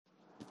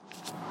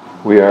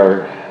We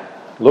are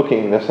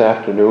looking this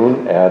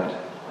afternoon at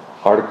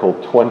Article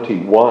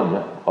 21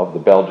 of the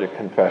Belgic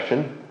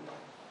Confession,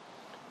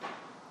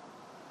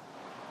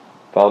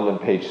 found on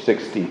page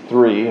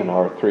 63 in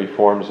our Three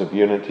Forms of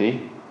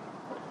Unity,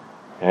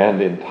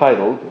 and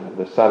entitled,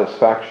 "The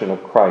Satisfaction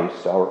of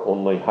Christ, Our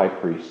Only High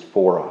Priest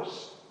for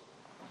Us."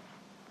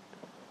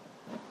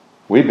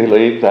 We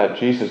believe that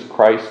Jesus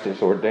Christ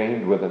is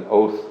ordained with an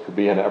oath to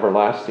be an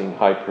everlasting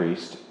high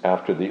priest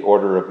after the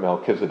order of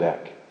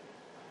Melchizedek,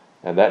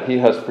 and that he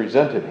has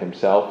presented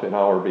himself in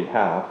our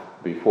behalf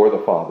before the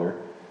Father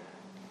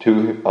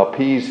to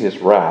appease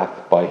his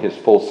wrath by his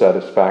full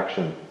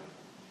satisfaction,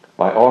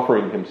 by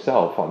offering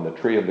himself on the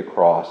tree of the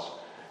cross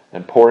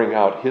and pouring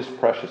out his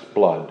precious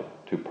blood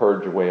to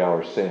purge away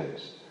our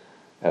sins,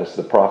 as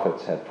the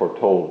prophets had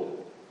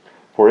foretold.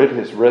 For it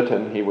is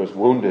written, "He was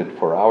wounded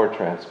for our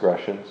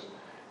transgressions,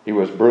 he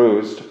was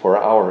bruised for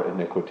our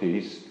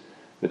iniquities.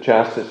 The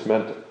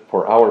chastisement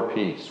for our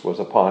peace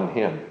was upon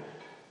him,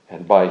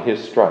 and by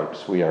his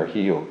stripes we are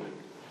healed.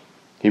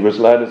 He was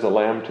led as a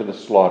lamb to the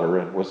slaughter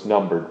and was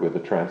numbered with the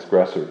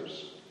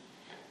transgressors,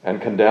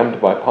 and condemned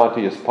by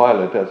Pontius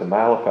Pilate as a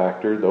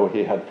malefactor, though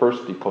he had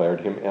first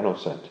declared him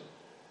innocent.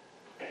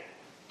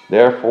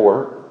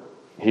 Therefore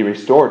he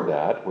restored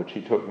that which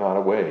he took not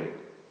away,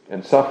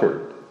 and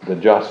suffered the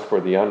just for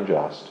the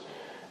unjust,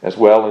 as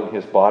well in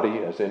his body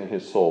as in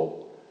his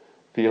soul,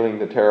 feeling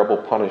the terrible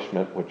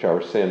punishment which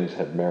our sins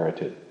had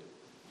merited,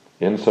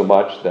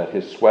 insomuch that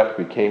his sweat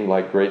became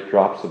like great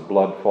drops of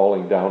blood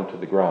falling down to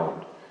the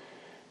ground.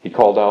 He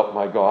called out,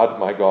 my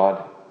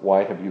God,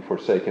 why have you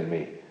forsaken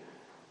me?"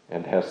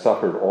 and has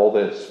suffered all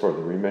this for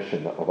the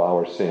remission of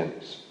our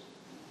sins.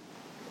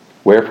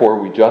 Wherefore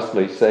we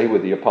justly say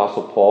with the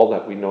Apostle Paul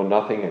that we know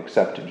nothing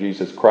except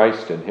Jesus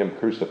Christ and him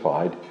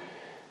crucified.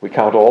 We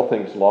count all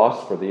things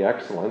lost for the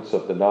excellence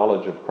of the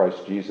knowledge of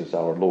Christ Jesus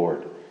our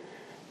Lord,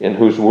 in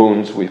whose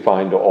wounds we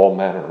find all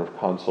manner of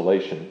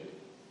consolation.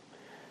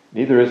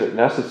 Neither is it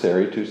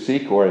necessary to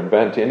seek or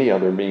invent any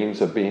other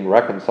means of being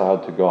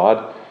reconciled to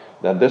God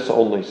than this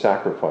only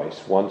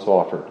sacrifice once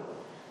offered,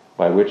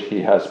 by which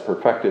he has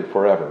perfected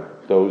forever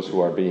those who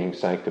are being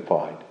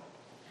sanctified.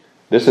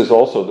 This is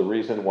also the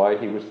reason why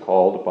he was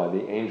called by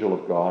the angel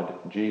of God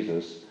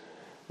Jesus,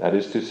 that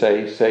is to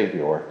say,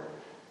 Savior,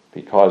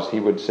 because he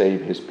would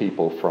save his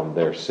people from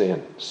their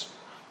sins.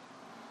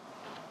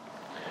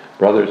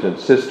 Brothers and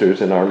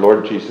sisters, in our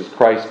Lord Jesus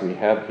Christ, we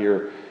have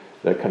here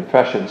the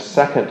Confession's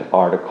second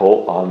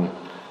article on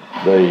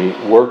the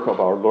work of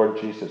our Lord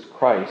Jesus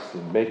Christ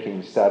in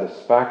making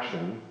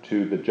satisfaction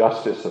to the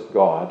justice of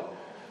God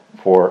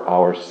for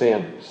our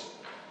sins.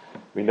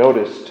 We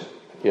noticed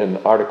in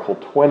Article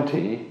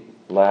 20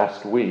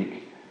 last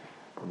week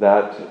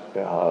that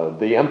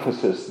the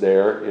emphasis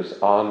there is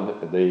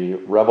on the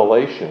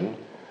revelation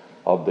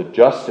of the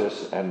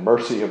justice and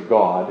mercy of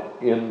God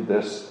in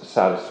this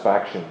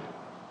satisfaction.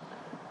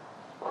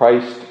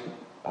 Christ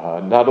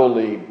not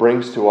only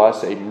brings to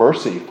us a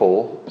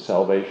merciful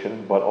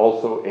salvation, but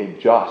also a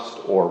just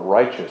or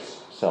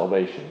righteous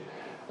salvation,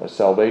 a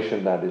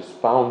salvation that is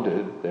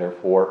founded,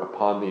 therefore,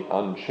 upon the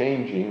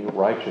unchanging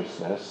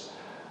righteousness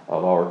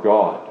of our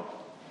God.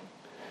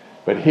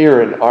 But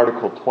here in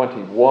Article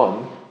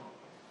 21,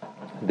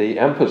 the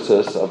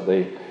emphasis of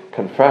the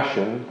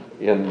confession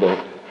in the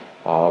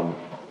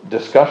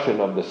discussion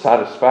of the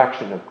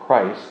satisfaction of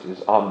Christ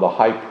is on the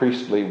high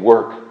priestly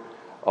work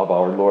of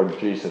our Lord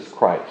Jesus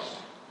Christ.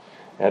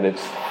 And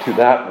it's to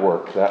that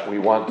work that we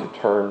want to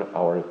turn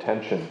our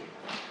attention.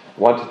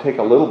 I want to take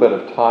a little bit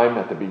of time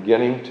at the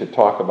beginning to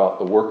talk about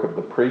the work of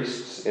the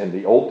priests in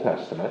the Old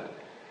Testament,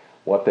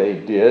 what they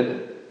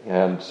did,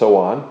 and so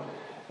on.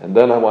 And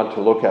then I want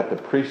to look at the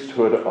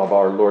priesthood of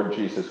our Lord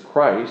Jesus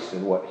Christ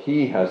and what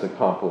he has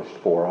accomplished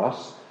for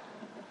us.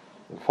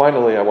 And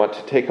finally, I want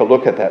to take a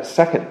look at that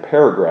second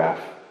paragraph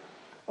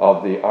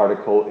of the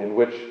article in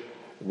which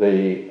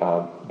the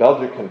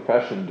Belgic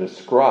Confession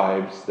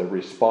describes the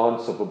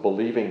response of a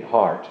believing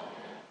heart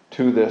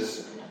to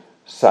this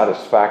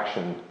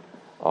satisfaction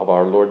of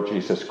our Lord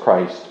Jesus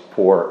Christ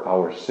for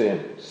our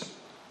sins.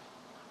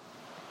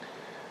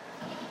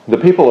 The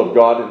people of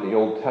God in the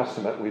Old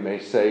Testament, we may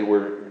say,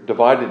 were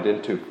divided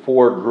into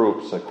four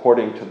groups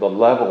according to the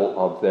level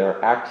of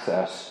their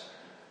access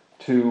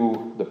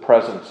to the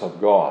presence of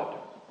God.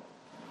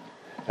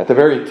 At the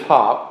very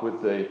top,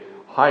 with the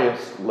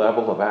highest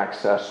level of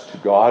access to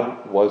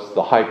God, was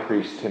the high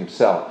priest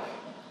himself.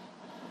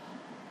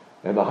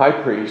 And the high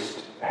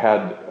priest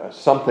had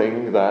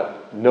something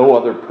that no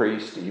other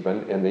priest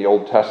even in the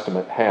Old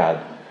Testament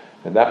had,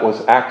 and that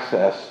was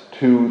access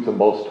to the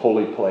most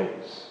holy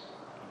place.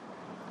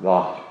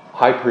 The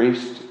high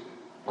priest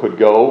could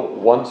go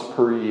once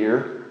per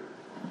year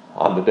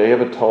on the Day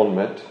of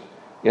Atonement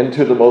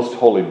into the most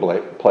holy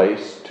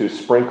place to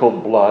sprinkle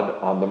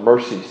blood on the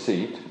mercy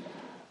seat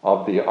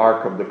of the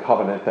Ark of the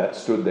Covenant that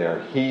stood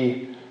there.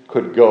 He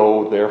could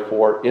go,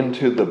 therefore,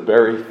 into the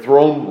very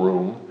throne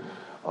room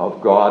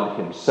of God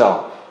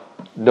himself.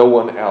 No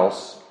one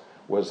else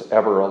was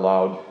ever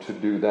allowed to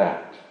do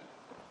that.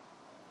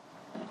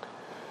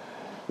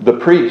 The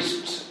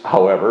priests,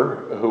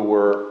 however, who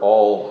were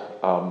all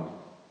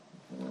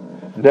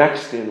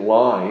next in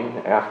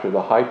line after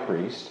the high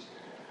priest,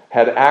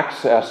 had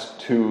access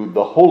to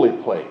the holy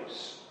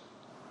place.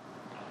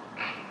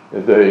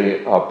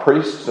 The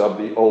priests of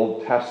the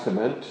Old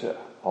Testament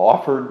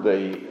offered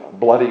the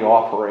bloody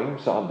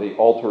offerings on the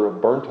altar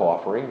of burnt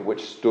offering,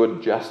 which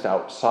stood just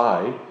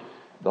outside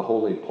the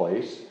holy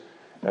place.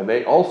 And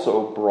they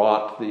also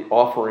brought the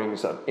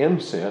offerings of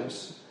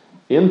incense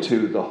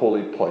into the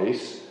holy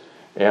place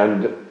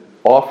and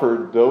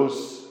offered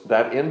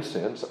that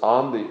incense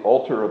on the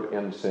altar of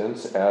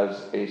incense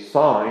as a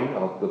sign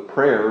of the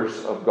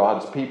prayers of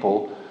God's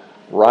people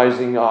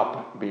rising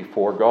up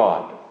before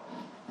God.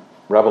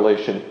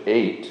 Revelation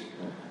 8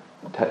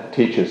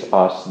 teaches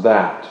us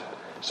that.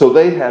 So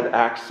they had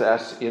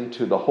access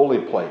into the holy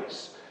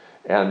place,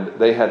 and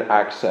they had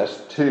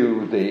access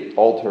to the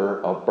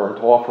altar of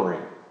burnt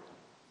offering.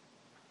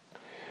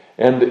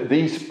 And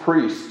these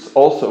priests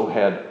also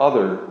had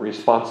other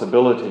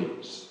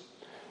responsibilities.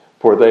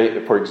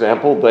 For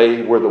example,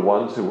 they were the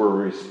ones who were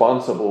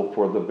responsible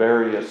for the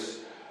various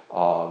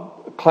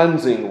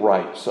cleansing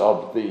rites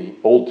of the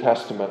Old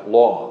Testament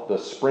law, the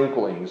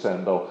sprinklings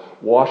and the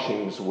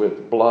washings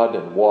with blood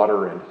and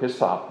water and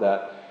hyssop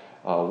that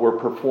were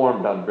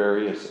performed on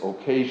various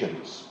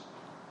occasions.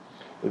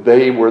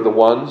 They were the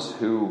ones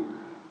who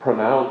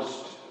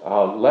pronounced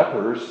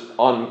lepers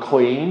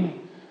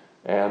unclean,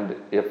 and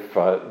if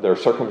their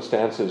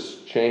circumstances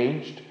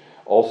changed,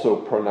 also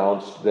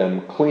pronounced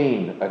them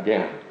clean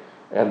again.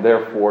 And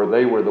therefore,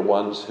 they were the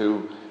ones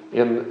who,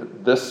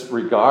 in this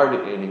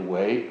regard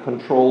anyway,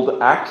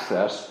 controlled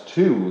access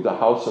to the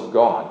house of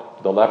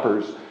God. The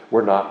lepers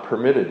were not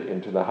permitted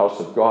into the house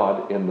of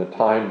God in the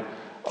time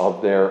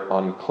of their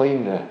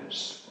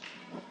uncleanness.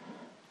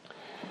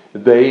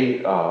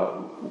 They,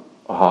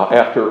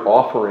 after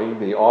offering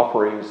the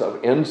offerings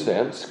of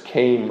incense,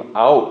 came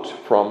out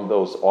from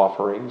those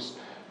offerings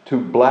to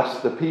bless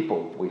the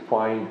people. We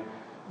find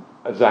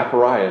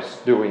Zacharias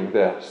doing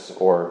this,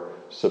 or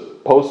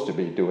supposed to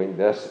be doing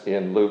this,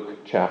 in Luke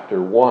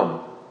chapter 1.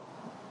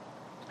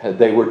 And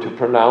they were to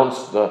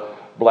pronounce the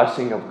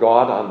blessing of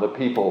God on the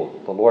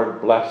people. The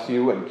Lord bless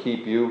you and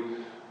keep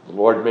you. The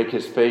Lord make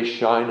his face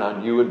shine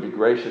on you and be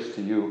gracious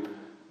to you.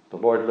 The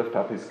Lord lift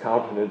up his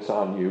countenance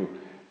on you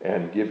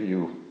and give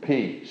you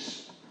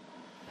peace.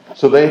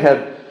 So they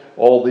had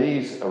all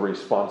these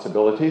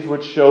responsibilities,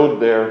 which showed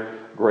their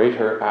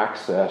greater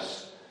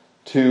access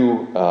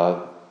to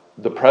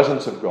the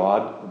presence of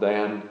God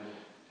than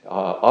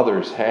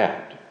others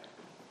had.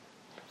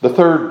 The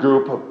third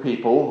group of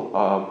people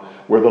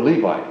were the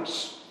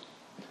Levites.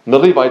 And the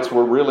Levites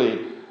were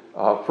really,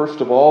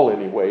 first of all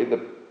anyway,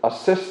 the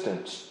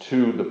assistants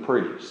to the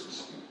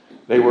priests.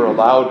 They were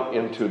allowed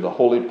into the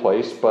holy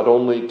place, but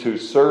only to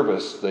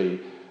service the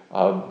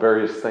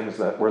various things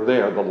that were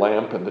there, the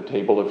lamp and the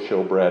table of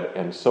showbread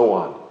and so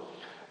on.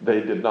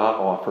 They did not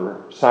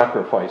offer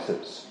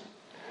sacrifices.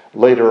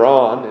 Later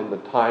on, in the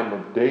time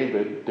of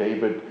David,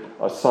 David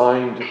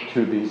assigned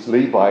to these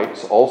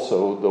Levites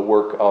also the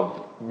work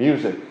of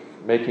music,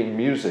 making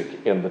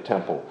music in the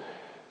temple,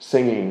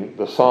 singing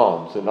the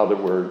psalms, in other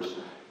words,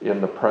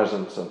 in the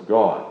presence of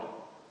God.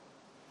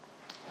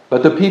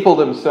 But the people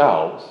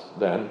themselves,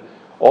 then,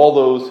 all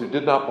those who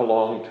did not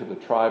belong to the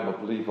tribe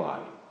of Levi,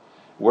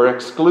 were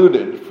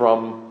excluded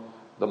from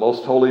the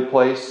most holy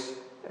place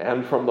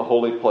and from the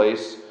holy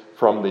place,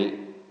 from the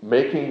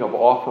making of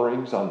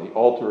offerings on the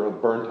altar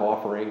of burnt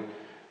offering,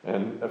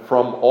 and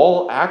from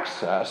all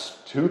access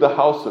to the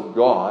house of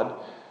God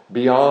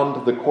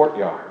beyond the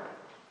courtyard.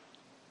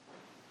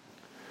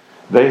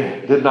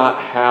 They did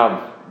not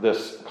have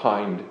this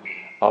kind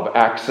of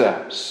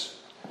access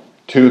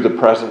to the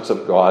presence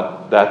of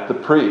God that the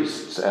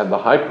priests and the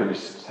high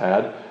priests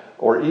had,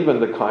 or even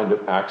the kind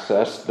of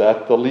access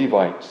that the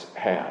Levites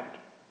had.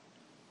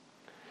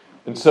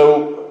 And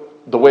so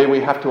the way we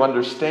have to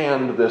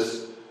understand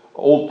this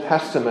Old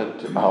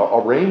Testament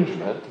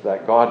arrangement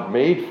that God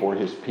made for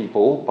his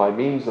people by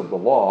means of the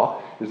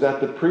law is that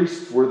the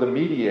priests were the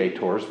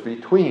mediators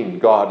between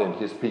God and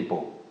his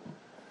people.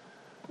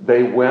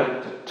 They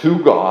went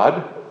to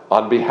God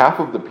on behalf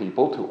of the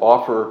people to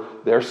offer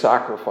their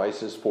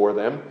sacrifices for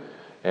them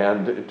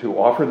and to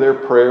offer their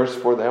prayers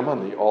for them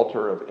on the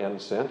altar of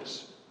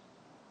incense.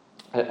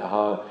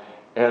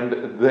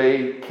 And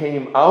they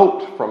came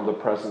out from the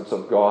presence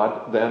of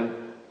God then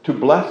to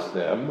bless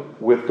them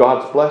with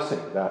God's blessing,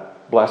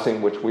 that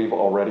blessing which we've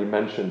already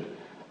mentioned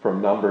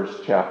from Numbers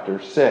chapter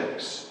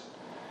 6.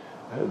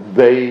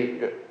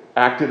 They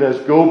acted as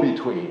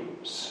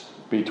go-betweens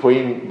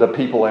between the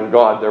people and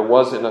God. There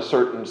was, in a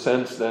certain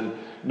sense, then,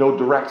 no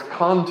direct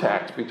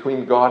contact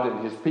between God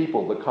and his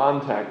people. The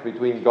contact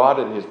between God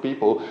and his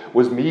people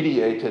was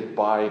mediated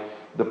by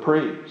the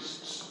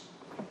priests.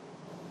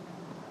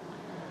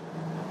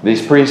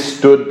 These priests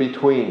stood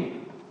between.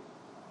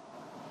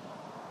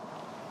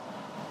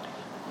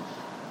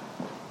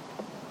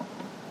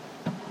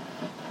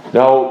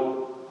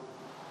 Now,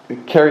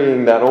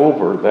 carrying that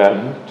over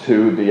then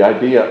to the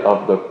idea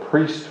of the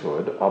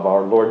priesthood of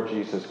our Lord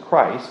Jesus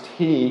Christ,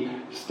 he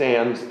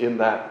stands in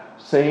that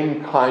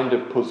same kind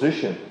of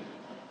position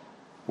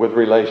with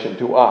relation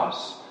to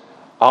us.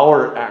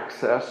 Our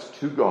access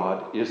to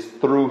God is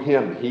through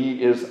him.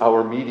 He is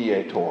our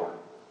mediator.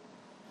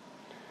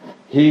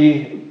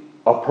 He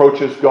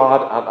approaches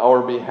God on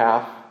our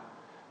behalf,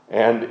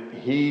 and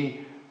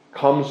he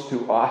comes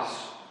to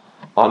us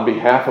on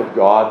behalf of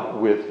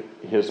God with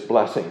his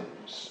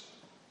blessings.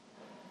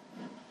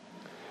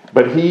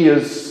 But he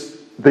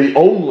is the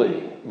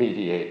only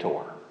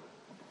mediator.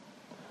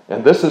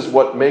 And this is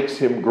what makes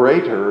him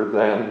greater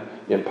than,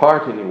 in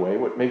part anyway,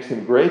 what makes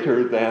him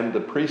greater than the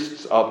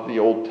priests of the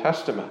Old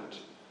Testament.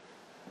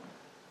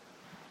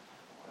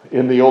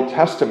 In the Old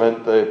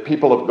Testament, the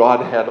people of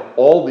God had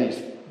all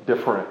these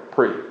different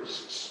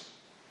priests.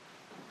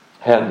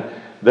 And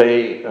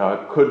they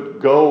could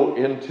go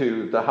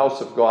into the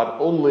house of God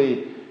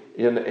only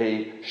in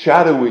a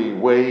shadowy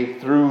way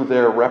through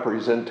their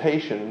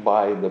representation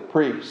by the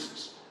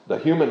priests, the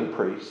human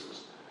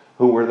priests,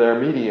 who were their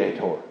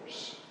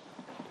mediators.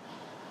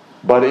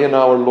 But in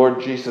our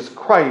Lord Jesus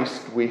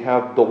Christ, we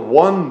have the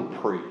one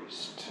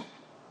priest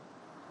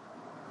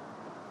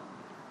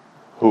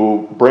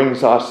who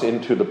brings us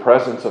into the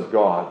presence of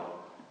God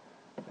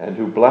and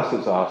who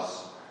blesses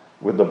us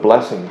with the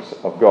blessings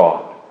of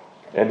God.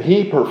 And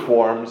he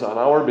performs on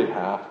our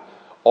behalf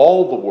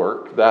all the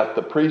work that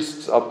the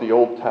priests of the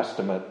Old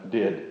Testament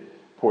did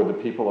for the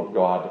people of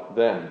God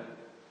then.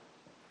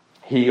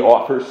 He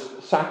offers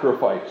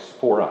sacrifice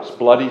for us,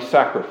 bloody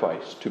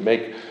sacrifice, to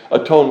make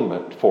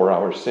atonement for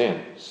our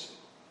sins.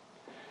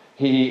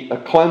 He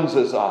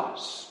cleanses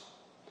us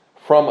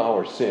from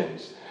our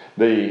sins.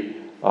 The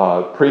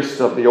priests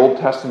of the Old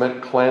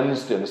Testament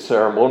cleansed in a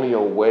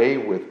ceremonial way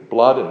with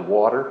blood and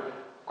water.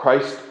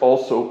 Christ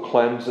also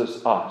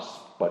cleanses us,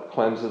 but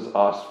cleanses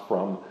us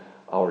from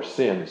our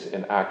sins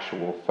in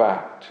actual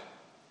fact.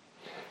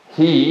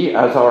 He,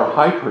 as our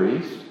high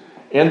priest,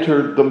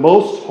 entered the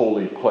most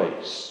holy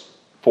place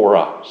for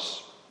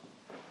us.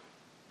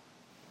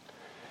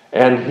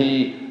 And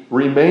he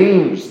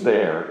remains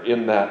there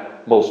in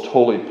that most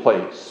holy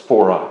place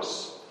for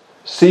us,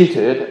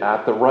 seated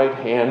at the right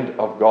hand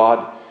of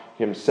God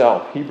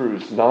himself.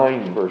 Hebrews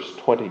 9 verse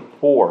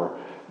 24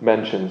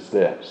 mentions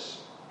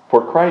this.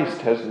 For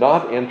Christ has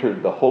not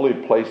entered the holy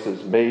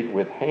places made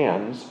with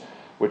hands,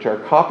 which are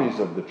copies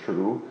of the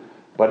true,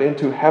 but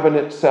into heaven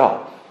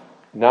itself,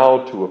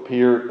 now to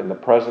appear in the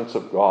presence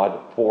of God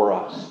for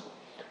us.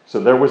 So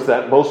there was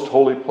that most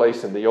holy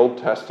place in the Old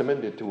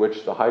Testament into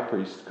which the high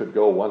priest could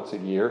go once a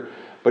year,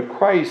 but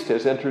Christ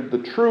has entered the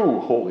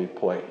true holy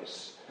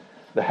place,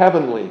 the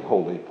heavenly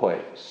holy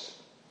place,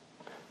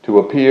 to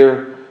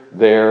appear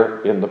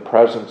there in the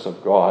presence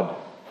of God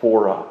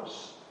for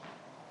us.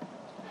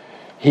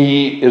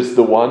 He is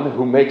the one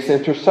who makes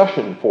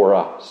intercession for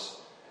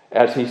us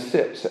as he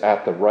sits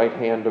at the right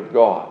hand of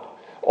God,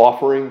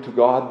 offering to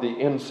God the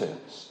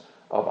incense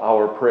of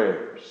our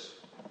prayers.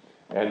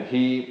 And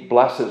he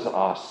blesses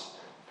us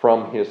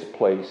from his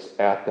place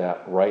at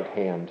that right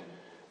hand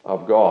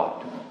of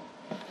God.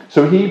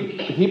 So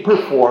he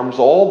performs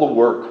all the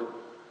work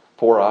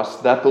for us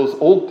that those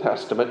Old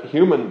Testament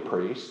human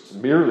priests,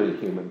 merely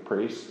human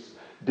priests,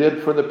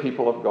 did for the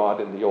people of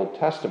God in the Old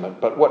Testament.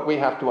 But what we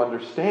have to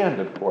understand,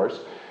 of course,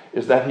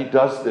 is that he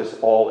does this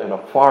all in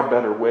a far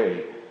better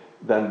way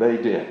than they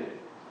did.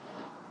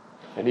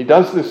 And he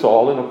does this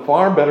all in a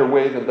far better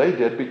way than they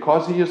did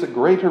because he is a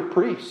greater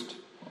priest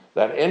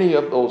than any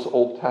of those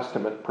Old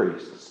Testament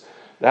priests.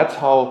 That's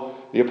how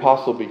the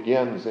apostle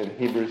begins in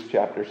Hebrews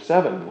chapter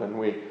 7 when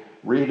we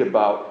read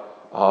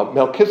about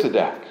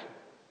Melchizedek.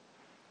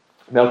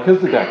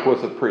 Melchizedek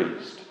was a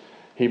priest,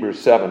 Hebrews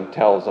 7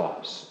 tells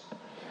us.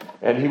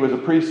 And he was a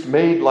priest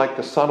made like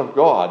the Son of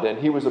God. And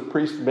he was a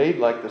priest made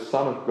like the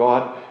Son of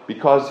God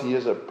because he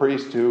is a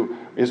priest who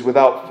is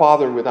without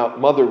father,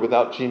 without mother,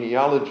 without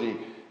genealogy,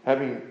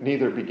 having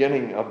neither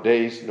beginning of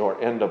days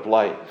nor end of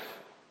life.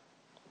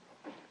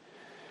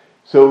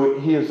 So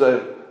he is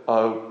a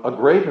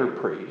greater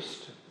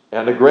priest,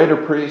 and a greater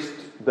priest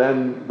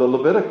than the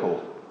Levitical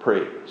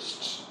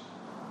priests.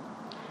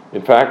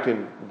 In fact,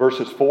 in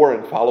verses 4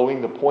 and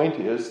following, the point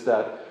is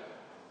that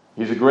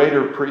he's a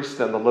greater priest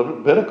than the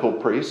Levitical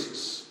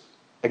priests,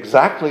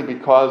 exactly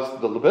because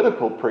the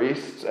Levitical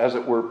priests, as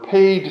it were,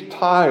 paid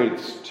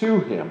tithes to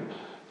him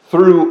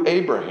through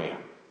Abraham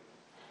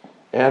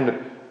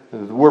and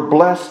were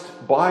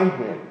blessed by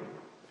him.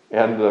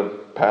 And the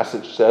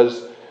passage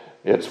says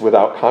it's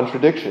without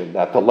contradiction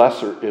that the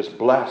lesser is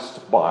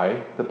blessed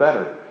by the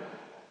better.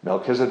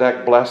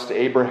 Melchizedek blessed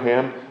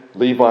Abraham.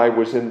 Levi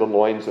was in the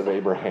loins of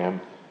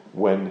Abraham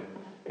when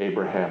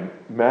Abraham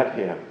met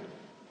him.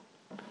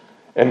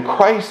 And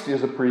Christ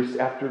is a priest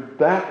after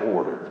that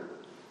order,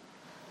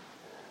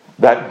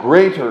 that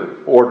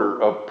greater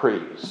order of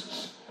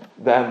priests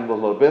than the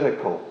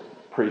Levitical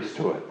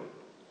priesthood.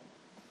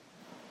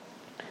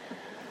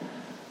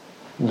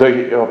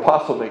 The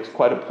apostle makes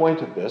quite a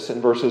point of this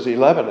in verses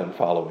 11 and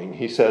following.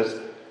 He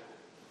says,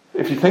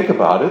 If you think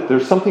about it,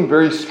 there's something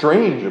very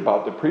strange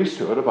about the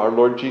priesthood of our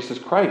Lord Jesus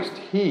Christ.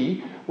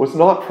 He was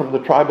not from the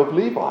tribe of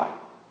Levi.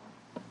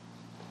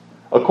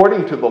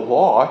 According to the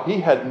law,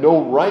 he had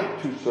no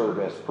right to serve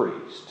as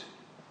priest.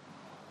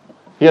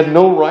 He had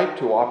no right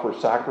to offer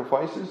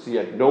sacrifices. He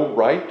had no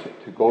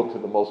right to go to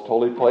the most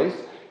holy place.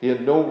 He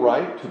had no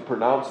right to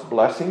pronounce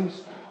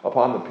blessings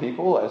upon the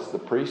people as the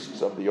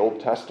priests of the Old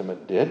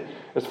Testament did.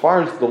 As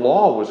far as the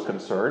law was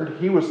concerned,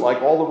 he was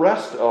like all the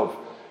rest of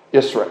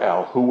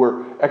Israel, who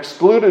were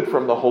excluded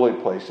from the holy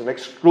place and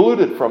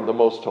excluded from the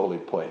most holy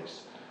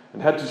place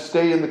and had to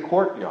stay in the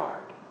courtyard.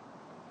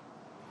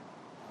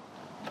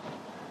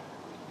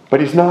 But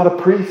he's not a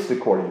priest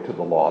according to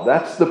the law.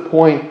 That's the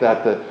point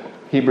that the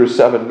Hebrews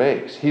 7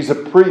 makes. He's a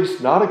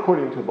priest not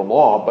according to the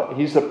law, but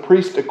he's a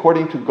priest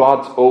according to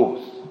God's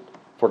oath.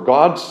 For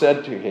God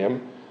said to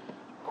him,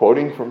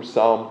 quoting from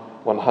Psalm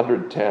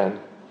 110,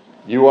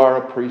 "You are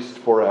a priest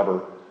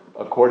forever,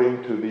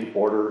 according to the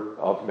order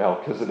of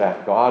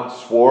Melchizedek." God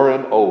swore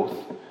an oath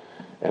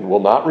and will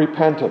not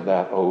repent of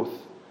that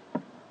oath.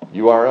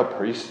 You are a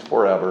priest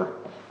forever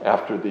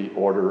after the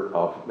order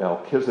of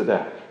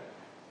Melchizedek.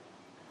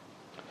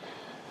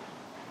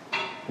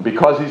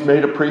 Because he's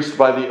made a priest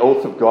by the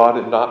oath of God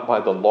and not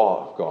by the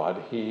law of God,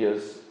 he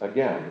is,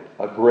 again,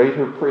 a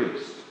greater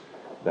priest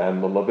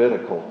than the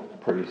Levitical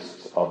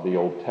priests of the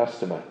Old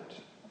Testament.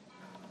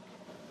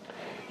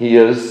 He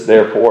is,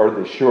 therefore,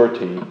 the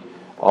surety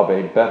of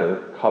a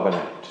better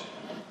covenant.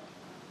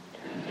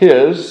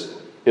 His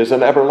is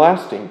an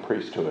everlasting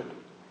priesthood.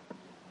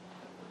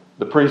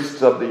 The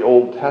priests of the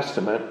Old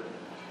Testament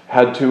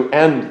had to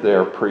end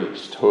their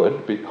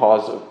priesthood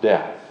because of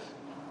death.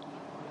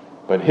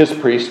 But his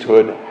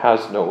priesthood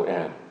has no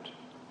end.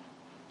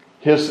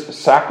 His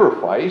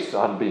sacrifice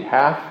on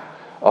behalf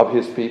of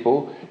his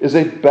people is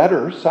a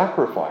better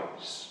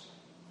sacrifice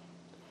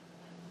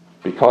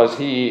because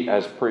he,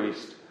 as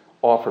priest,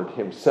 offered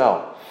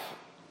himself.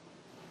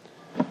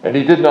 And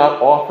he did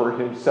not offer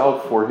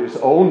himself for his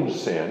own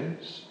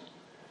sins,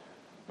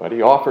 but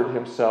he offered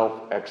himself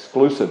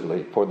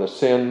exclusively for the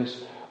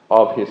sins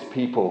of his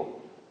people.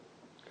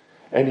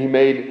 And he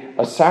made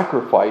a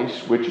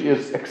sacrifice which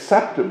is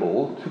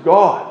acceptable to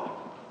God.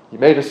 He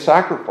made a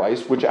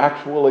sacrifice which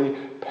actually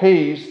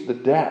pays the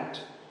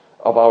debt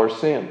of our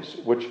sins,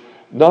 which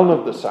none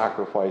of the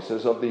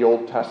sacrifices of the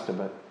Old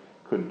Testament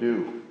could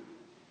do.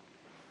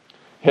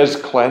 His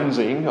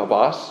cleansing of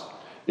us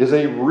is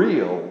a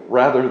real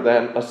rather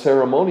than a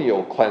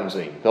ceremonial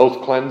cleansing. Those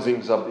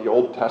cleansings of the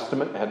Old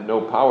Testament had no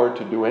power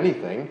to do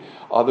anything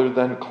other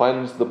than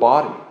cleanse the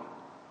body.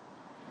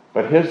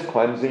 But his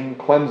cleansing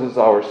cleanses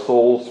our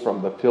souls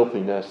from the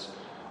filthiness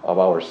of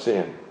our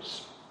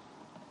sins.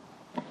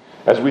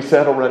 As we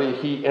said already,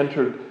 he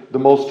entered the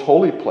most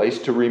holy place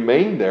to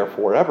remain there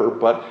forever,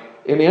 but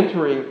in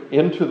entering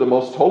into the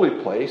most holy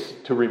place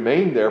to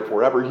remain there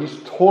forever,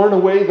 he's torn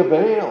away the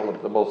veil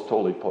of the most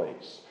holy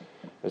place,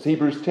 as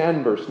Hebrews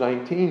 10 verse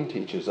 19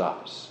 teaches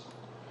us.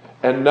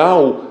 And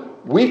now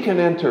we can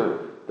enter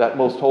that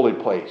most holy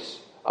place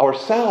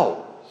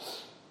ourselves.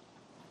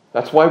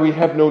 That's why we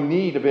have no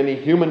need of any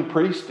human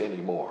priest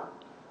anymore.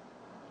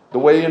 The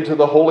way into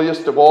the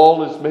holiest of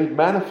all is made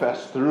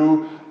manifest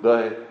through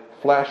the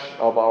flesh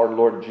of our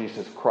Lord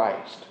Jesus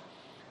Christ.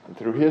 And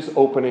through his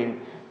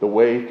opening the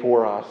way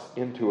for us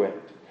into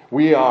it.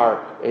 We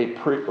are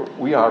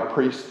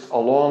priests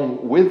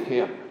along with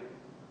him.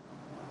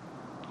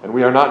 And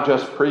we are not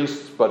just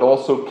priests, but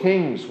also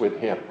kings with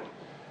him.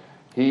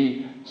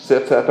 He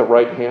sits at the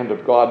right hand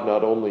of God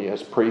not only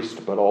as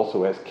priest, but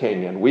also as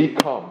king. And we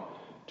come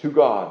to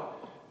God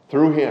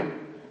through him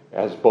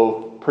as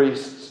both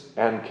priests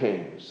and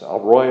kings, a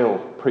royal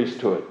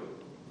priesthood.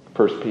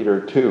 1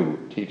 Peter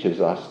 2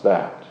 teaches us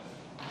that.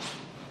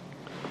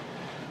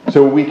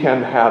 So we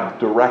can have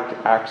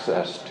direct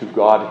access to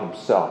God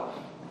himself,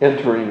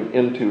 entering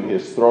into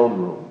his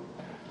throne room,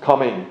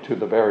 coming to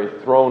the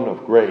very throne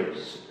of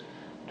grace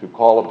to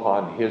call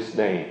upon his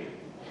name,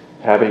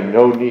 having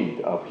no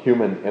need of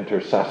human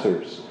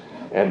intercessors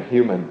and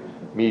human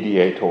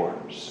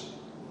mediators.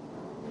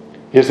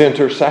 His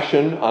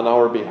intercession on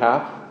our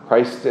behalf,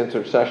 Christ's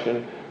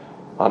intercession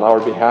on our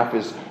behalf,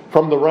 is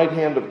from the right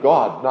hand of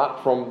God,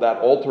 not from that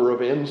altar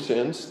of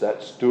incense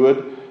that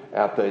stood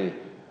at the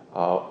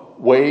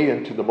way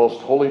into the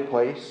most holy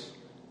place,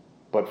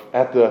 but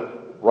at the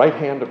right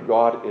hand of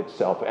God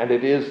itself. And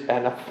it is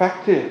an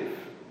effective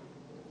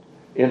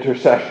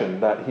intercession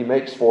that he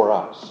makes for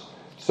us.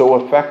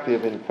 So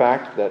effective, in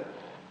fact, that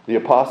the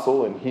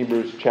apostle in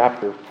Hebrews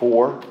chapter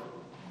 4,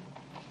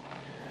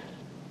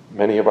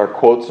 many of our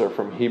quotes are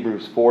from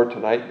Hebrews 4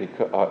 tonight,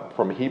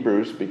 from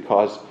Hebrews,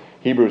 because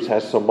Hebrews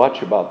has so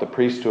much about the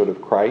priesthood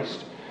of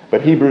Christ.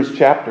 But Hebrews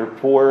chapter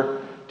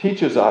 4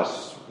 teaches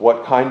us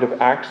what kind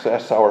of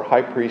access our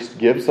high priest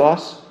gives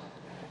us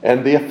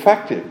and the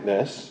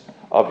effectiveness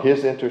of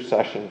his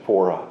intercession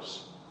for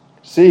us.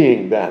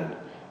 Seeing then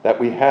that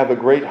we have a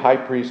great high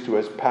priest who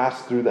has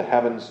passed through the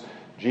heavens,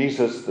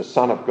 Jesus, the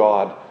Son of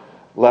God,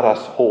 let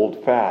us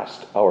hold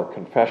fast our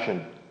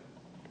confession.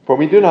 For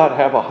we do not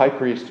have a high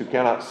priest who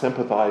cannot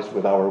sympathize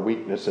with our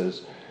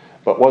weaknesses,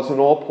 but was in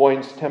all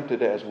points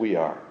tempted as we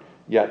are,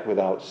 yet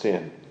without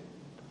sin.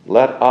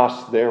 Let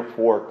us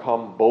therefore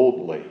come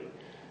boldly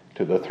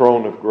to the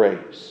throne of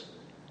grace,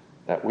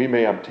 that we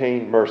may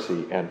obtain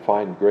mercy and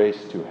find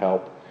grace to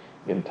help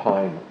in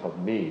time of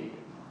need.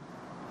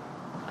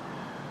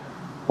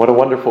 What a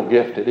wonderful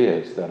gift it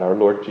is that our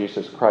Lord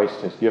Jesus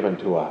Christ has given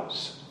to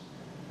us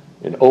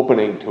in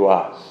opening to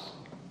us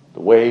the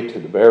way to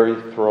the very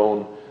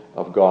throne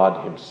of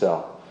God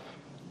himself.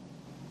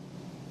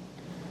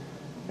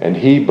 And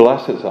he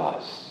blesses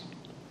us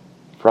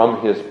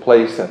from his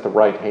place at the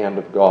right hand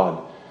of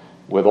God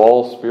with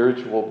all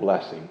spiritual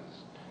blessings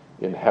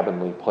in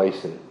heavenly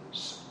places.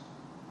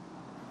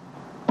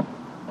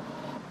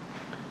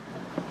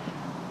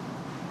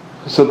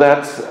 So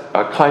that's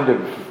a kind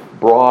of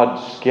broad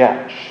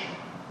sketch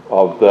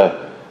of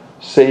the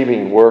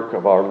saving work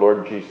of our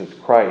Lord Jesus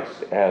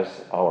Christ as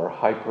our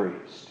high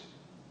priest.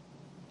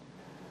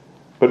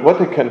 But what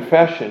the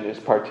confession is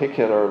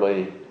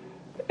particularly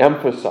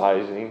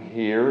emphasizing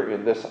here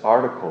in this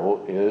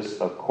article is,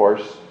 of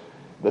course,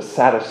 the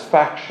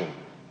satisfaction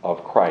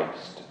of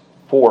Christ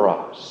for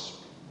us,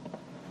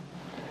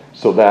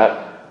 so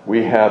that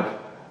we have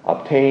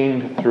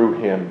obtained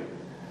through him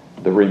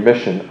the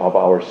remission of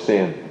our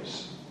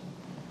sins.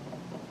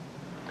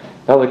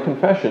 Now, the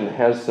confession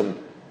has some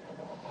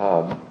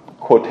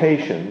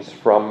quotations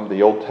from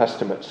the Old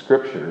Testament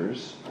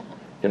scriptures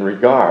in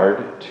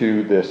regard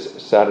to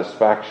this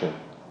satisfaction.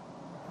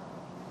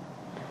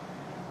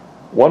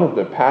 One of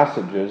the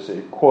passages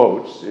it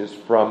quotes is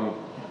from,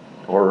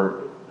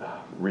 or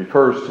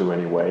refers to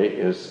anyway,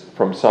 is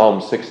from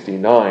Psalm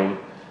 69,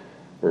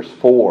 verse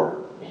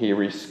 4. He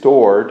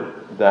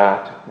restored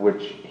that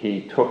which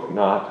he took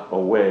not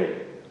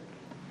away.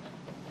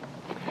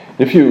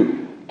 If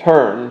you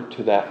turn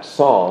to that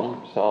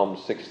psalm, Psalm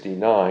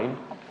 69,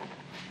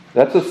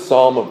 that's a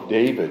psalm of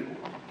David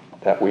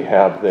that we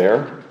have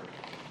there.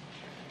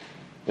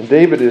 And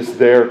David is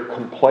there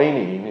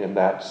complaining in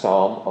that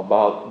psalm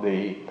about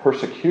the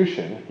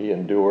persecution he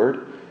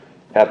endured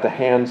at the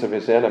hands of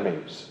his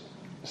enemies.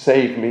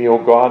 Save me, O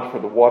God, for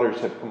the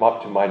waters have come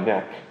up to my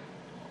neck.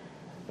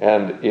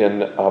 And in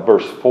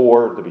verse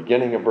 4, the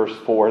beginning of verse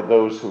 4,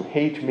 those who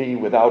hate me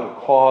without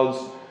a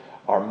cause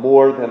are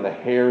more than the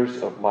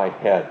hairs of my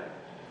head.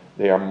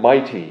 They are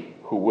mighty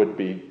who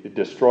would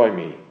destroy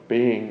me,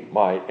 being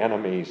my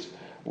enemies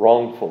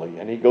wrongfully.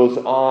 And he goes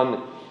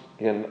on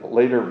in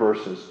later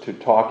verses to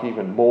talk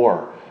even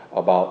more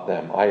about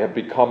them. I have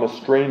become a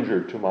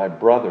stranger to my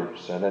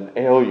brothers and an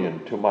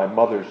alien to my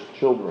mother's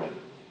children.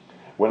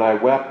 When I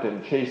wept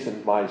and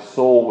chastened my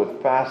soul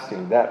with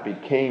fasting, that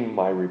became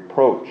my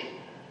reproach.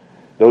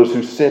 Those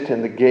who sit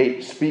in the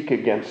gate speak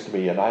against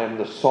me, and I am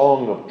the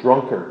song of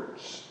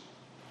drunkards.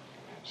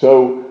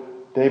 So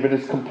David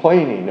is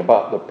complaining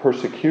about the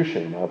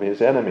persecution of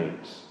his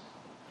enemies.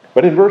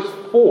 But in verse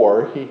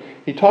 4,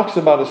 he talks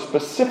about a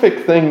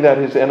specific thing that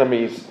his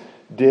enemies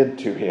did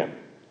to him.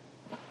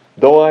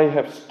 Though I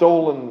have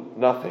stolen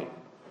nothing,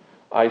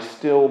 I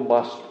still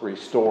must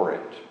restore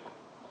it.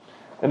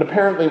 And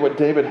apparently what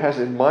David has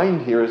in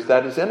mind here is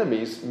that his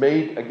enemies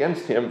made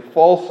against him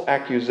false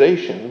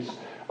accusations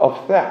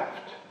of theft.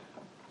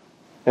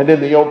 And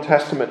in the Old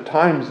Testament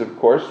times, of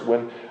course,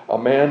 when a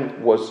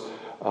man was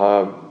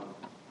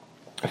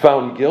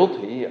found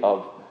guilty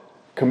of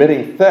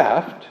committing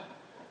theft,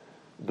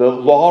 the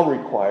law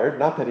required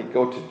not that he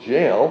go to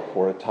jail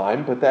for a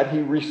time, but that he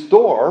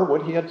restore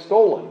what he had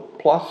stolen,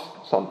 plus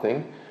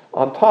something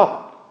on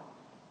top.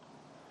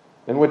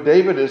 And what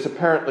David is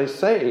apparently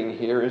saying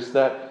here is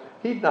that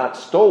he'd not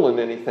stolen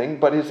anything,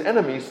 but his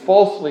enemies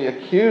falsely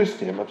accused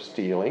him of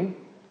stealing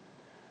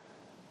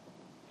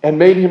and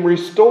made him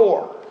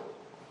restore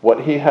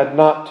what he had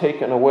not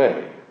taken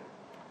away.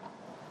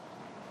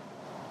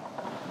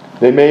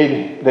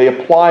 They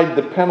applied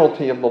the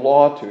penalty of the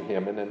law to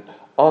him in an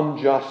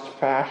unjust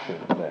fashion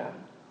then.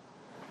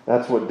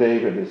 That's what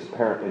David is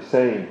apparently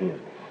saying here.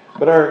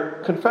 But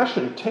our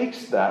confession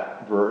takes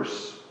that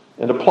verse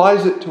and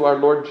applies it to our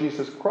Lord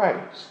Jesus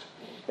Christ.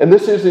 And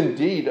this is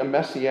indeed a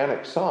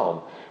messianic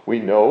psalm. We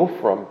know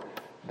from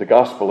the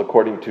Gospel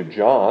according to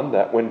John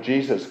that when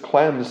Jesus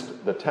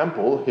cleansed the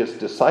temple, his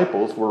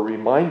disciples were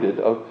reminded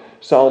of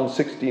Psalm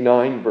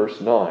 69, verse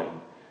 9,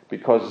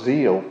 because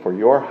zeal for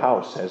your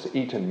house has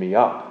eaten me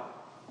up.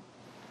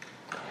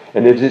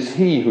 And it is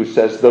he who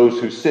says, those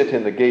who sit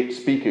in the gate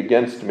speak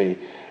against me,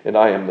 and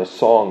I am the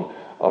song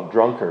of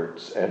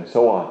drunkards, and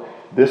so on.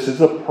 This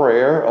is a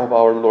prayer of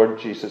our Lord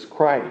Jesus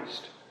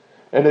Christ.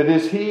 And it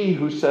is he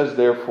who says,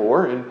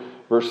 therefore, in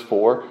verse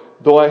 4,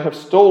 though I have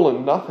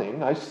stolen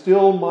nothing, I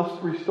still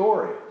must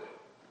restore it.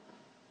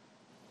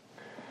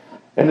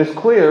 And it's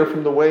clear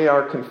from the way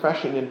our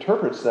confession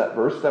interprets that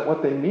verse that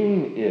what they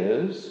mean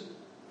is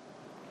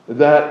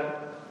that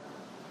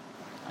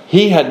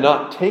he had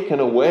not taken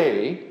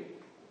away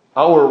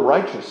our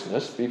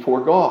righteousness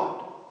before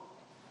God.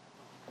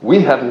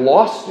 We had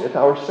lost it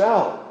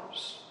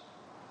ourselves.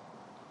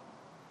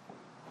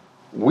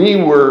 We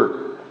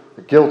were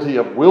guilty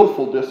of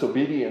willful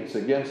disobedience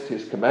against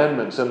his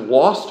commandments and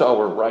lost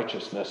our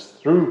righteousness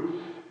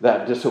through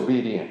that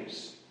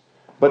disobedience.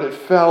 But it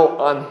fell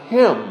on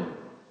him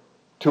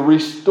to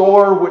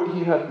restore what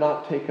he had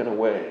not taken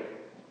away,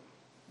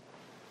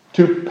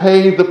 to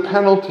pay the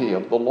penalty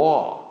of the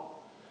law,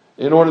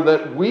 in order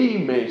that we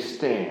may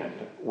stand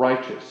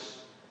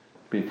righteous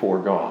before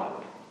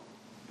God.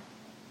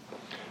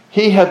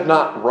 He had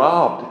not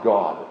robbed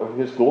God of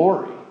his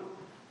glory.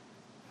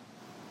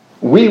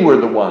 We were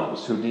the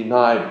ones who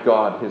denied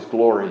God his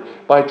glory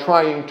by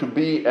trying to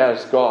be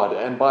as God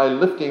and by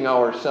lifting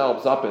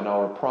ourselves up in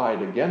our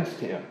pride against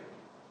him.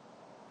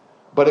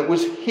 But it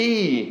was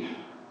he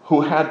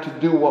who had to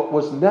do what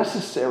was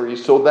necessary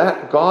so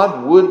that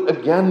God would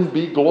again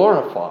be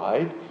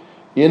glorified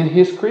in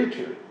his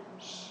creatures.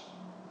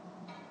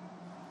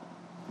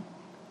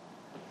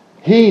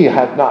 He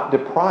had not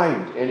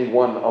deprived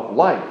anyone of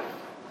life.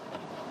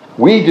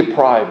 We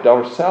deprived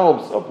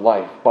ourselves of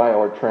life by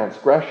our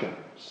transgressions.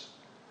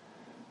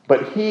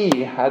 But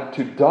he had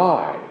to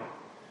die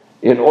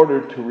in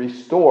order to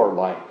restore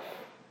life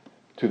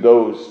to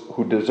those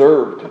who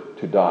deserved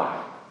to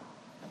die.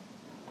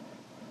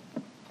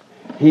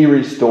 He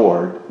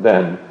restored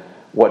then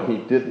what he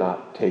did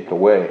not take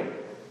away.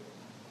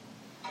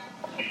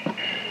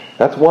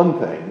 That's one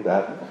thing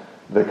that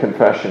the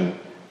confession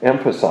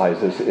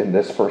emphasizes in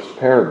this first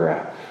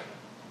paragraph.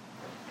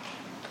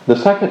 The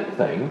second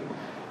thing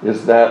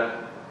is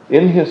that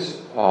in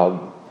his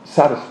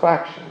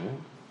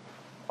satisfaction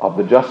of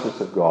the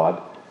justice of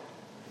God,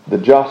 the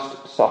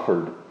just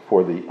suffered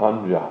for the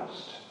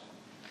unjust.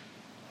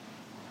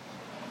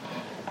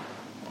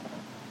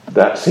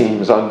 That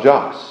seems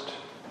unjust,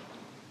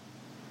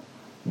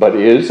 but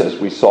is, as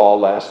we saw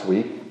last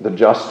week, the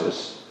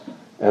justice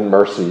and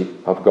mercy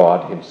of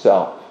God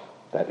himself.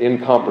 That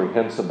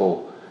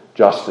incomprehensible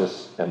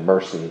justice and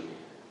mercy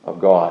of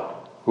God,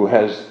 who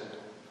has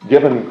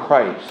given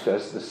Christ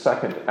as the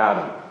second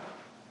Adam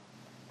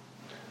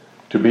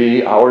to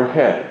be our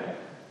head,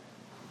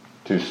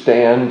 to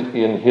stand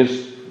in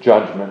his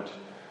judgment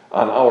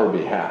on our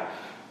behalf,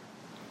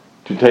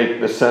 to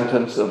take the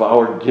sentence of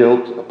our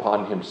guilt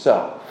upon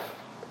himself,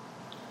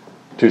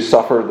 to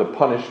suffer the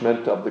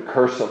punishment of the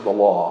curse of the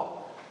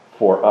law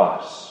for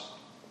us,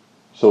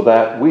 so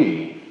that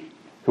we,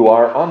 who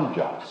are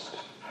unjust,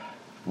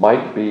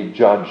 might be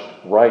judged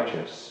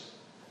righteous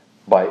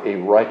by a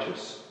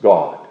righteous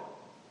God.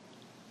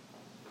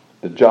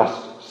 The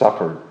just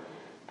suffered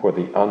for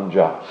the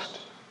unjust.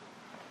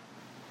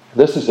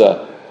 This is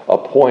a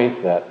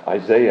point that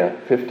Isaiah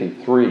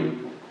 53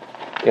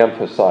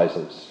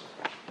 emphasizes.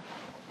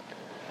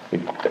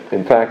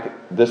 In fact,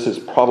 this is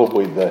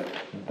probably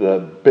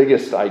the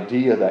biggest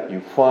idea that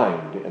you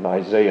find in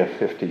Isaiah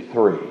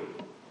 53.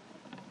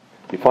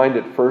 You find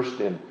it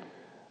first in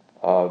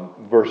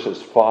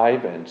verses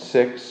 5 and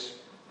 6.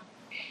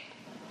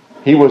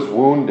 He was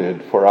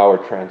wounded for our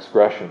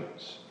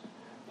transgressions.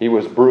 He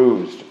was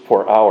bruised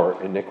for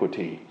our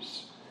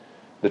iniquities.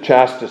 The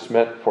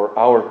chastisement for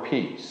our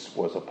peace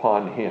was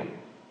upon him,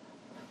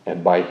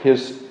 and by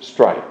his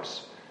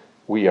stripes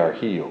we are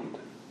healed.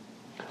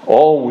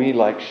 All we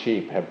like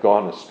sheep have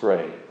gone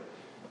astray.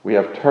 We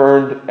have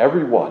turned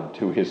every one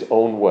to his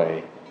own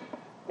way,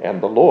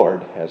 and the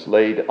Lord has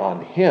laid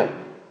on him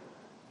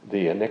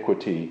the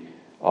iniquity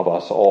of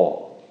us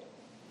all.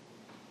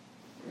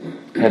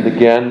 And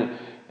again,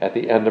 at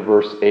the end of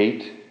verse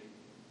 8,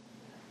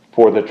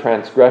 for the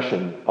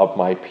transgression of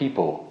my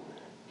people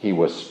he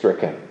was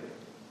stricken.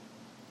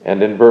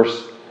 And in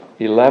verse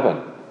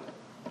 11,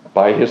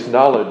 by his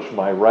knowledge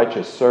my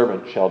righteous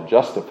servant shall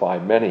justify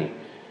many,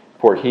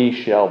 for he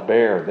shall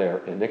bear their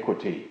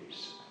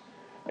iniquities.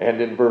 And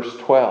in verse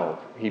 12,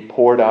 he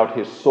poured out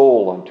his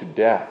soul unto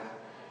death,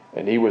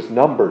 and he was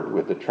numbered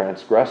with the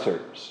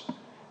transgressors,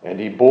 and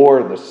he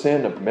bore the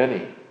sin of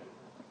many,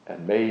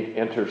 and made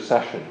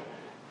intercession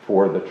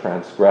for the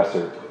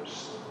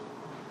transgressors.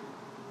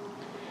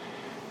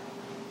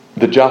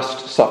 The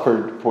just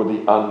suffered for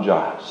the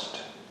unjust.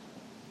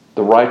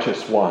 The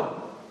righteous one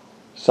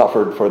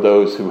suffered for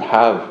those who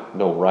have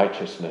no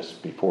righteousness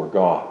before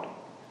God.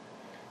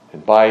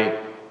 And by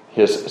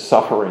his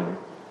suffering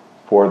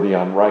for the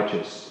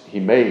unrighteous, he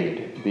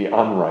made the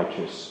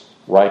unrighteous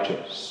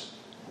righteous.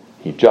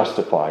 He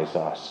justifies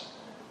us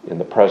in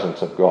the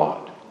presence of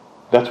God.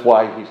 That's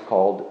why he's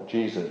called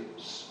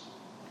Jesus,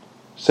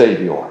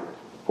 Savior,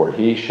 for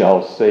he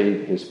shall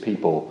save his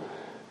people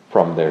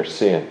from their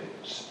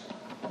sins.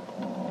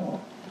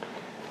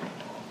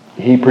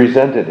 He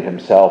presented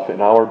himself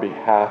in our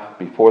behalf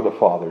before the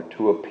Father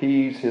to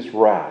appease his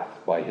wrath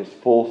by his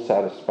full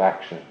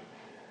satisfaction,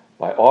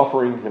 by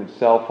offering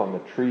himself on the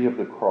tree of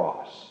the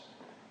cross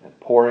and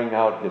pouring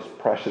out his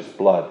precious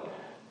blood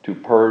to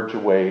purge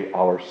away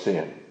our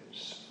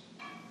sins.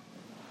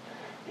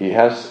 He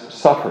has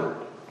suffered,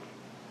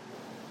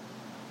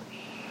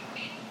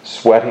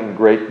 sweating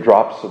great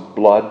drops of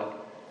blood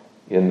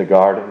in the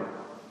garden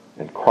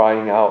and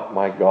crying out,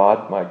 my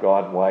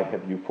God, why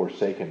have you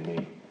forsaken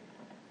me?"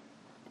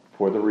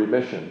 for the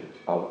remission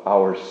of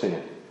our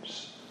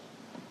sins.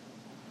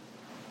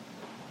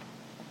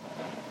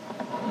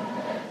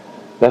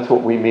 That's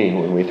what we mean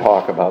when we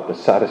talk about the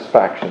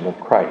satisfaction of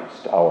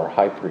Christ, our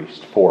high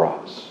priest, for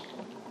us.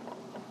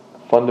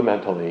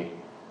 Fundamentally,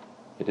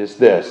 it is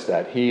this,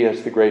 that he,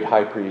 as the great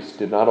high priest,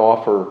 did not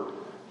offer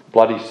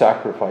bloody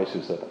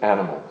sacrifices of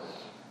animals,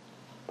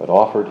 but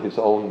offered his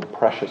own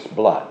precious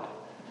blood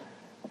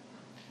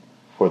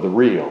for the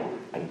real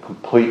and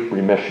complete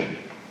remission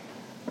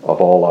of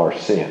all our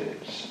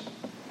sins.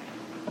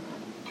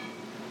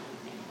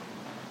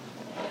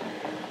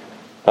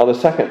 Now, the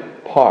second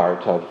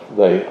part of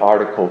the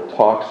article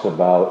talks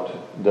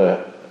about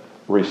the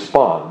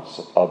response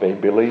of a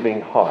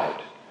believing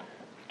heart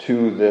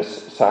to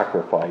this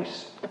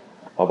sacrifice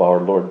of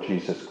our Lord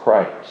Jesus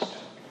Christ.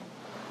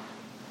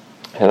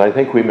 And I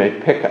think we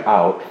may pick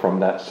out from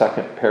that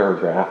second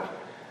paragraph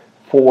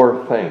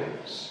 4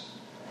 things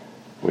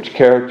which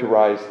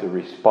characterize the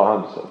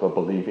response of a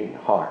believing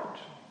heart.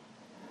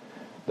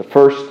 The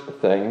first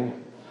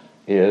thing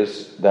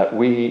is that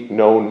we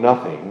know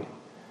nothing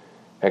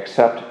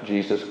except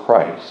Jesus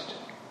Christ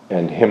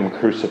and him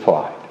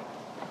crucified.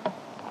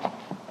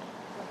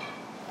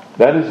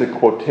 That is a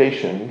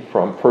quotation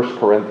from 1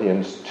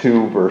 Corinthians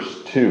 2,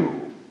 verse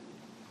 2.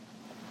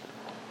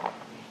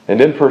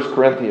 And in 1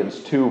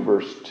 Corinthians 2,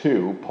 verse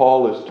 2,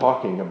 Paul is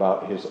talking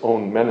about his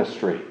own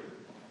ministry.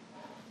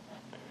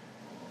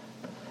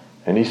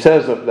 And he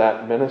says of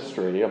that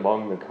ministry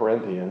among the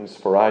Corinthians,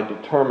 "For I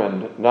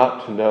determined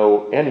not to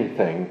know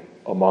anything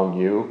among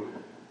you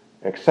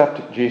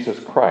except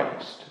Jesus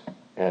Christ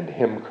and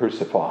him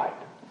crucified."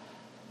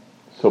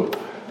 So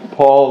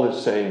Paul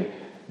is saying,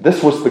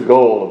 this was the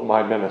goal of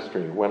my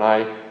ministry when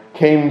I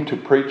came to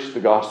preach the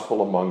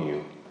gospel among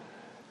you,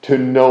 to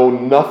know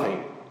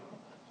nothing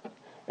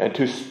and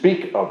to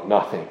speak of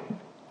nothing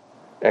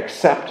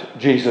except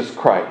Jesus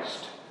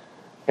Christ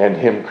and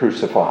him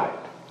crucified.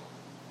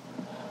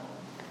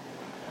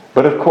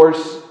 But of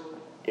course,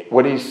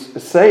 what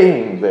he's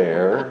saying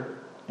there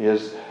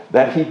is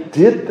that he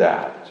did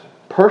that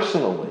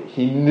personally.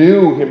 He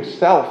knew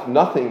himself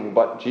nothing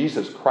but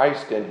Jesus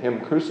Christ and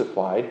him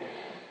crucified,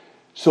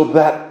 so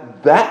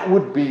that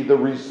would be the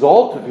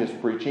result of his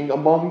preaching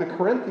among the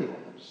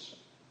Corinthians.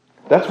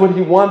 That's what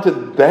he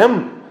wanted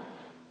them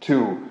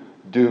to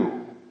do,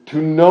 to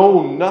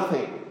know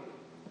nothing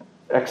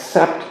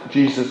except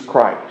Jesus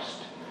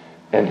Christ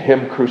and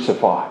him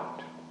crucified.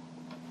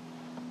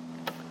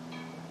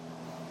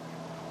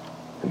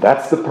 And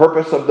that's the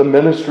purpose of the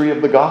ministry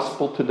of the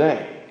gospel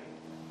today,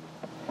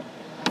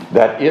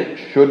 that it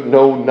should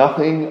know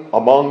nothing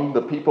among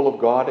the people of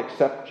God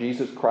except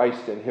Jesus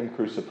Christ and him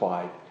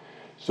crucified,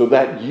 so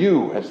that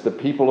you, as the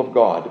people of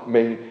God,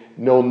 may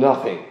know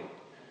nothing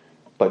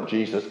but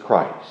Jesus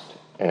Christ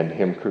and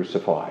him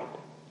crucified,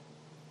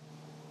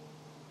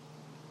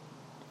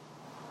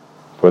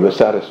 for the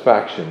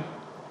satisfaction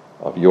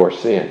of your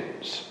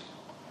sins.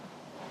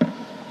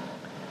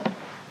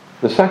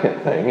 The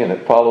second thing, and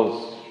it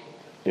follows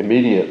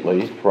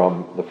immediately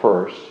from the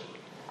first,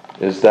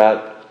 is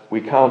that we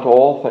count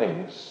all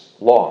things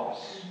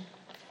loss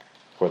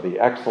for the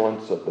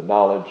excellence of the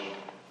knowledge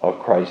of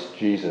Christ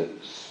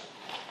Jesus.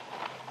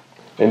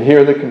 And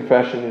here the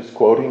confession is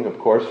quoting, of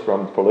course,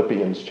 from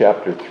Philippians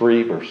chapter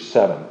 3, verse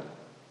 7.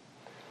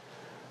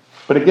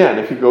 But again,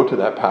 if you go to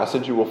that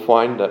passage, you will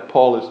find that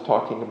Paul is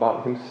talking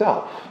about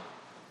himself.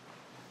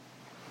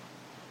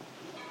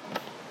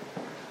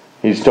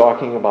 He's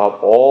talking about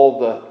all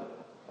the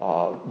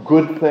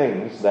good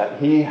things that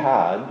he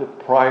had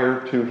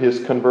prior to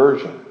his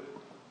conversion.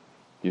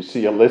 You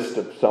see a list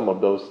of some of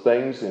those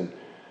things in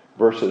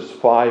verses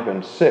 5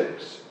 and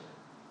 6.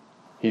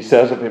 He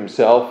says of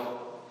himself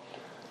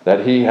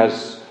that he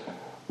has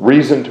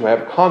reason to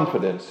have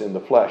confidence in the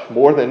flesh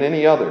more than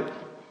any other,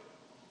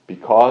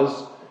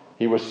 because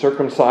he was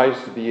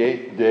circumcised the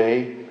 8th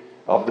day,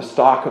 of the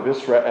stock of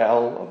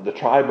Israel, of the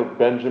tribe of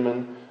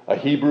Benjamin, a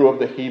Hebrew of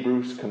the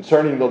Hebrews,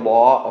 concerning the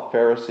law, a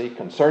Pharisee,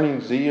 concerning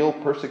zeal,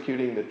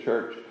 persecuting the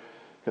church,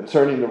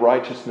 concerning the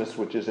righteousness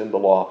which is in the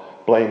law,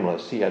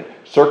 blameless. He had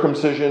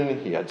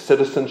circumcision, he had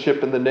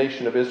citizenship in the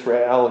nation of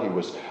Israel, he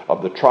was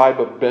of the tribe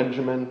of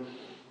Benjamin,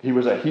 he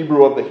was a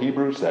Hebrew of the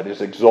Hebrews, that is,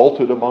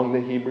 exalted among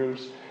the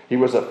Hebrews. He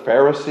was a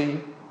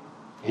Pharisee,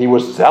 he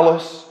was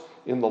zealous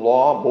in the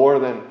law more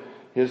than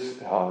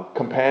his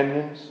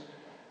companions,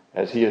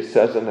 as he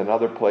says in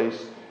another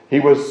place. He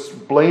was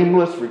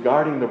blameless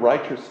regarding the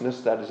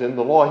righteousness that is in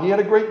the law. He had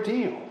a great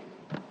deal,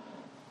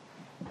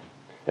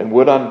 and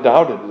would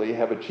undoubtedly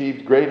have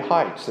achieved great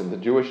heights in the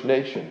Jewish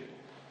nation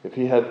if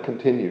he had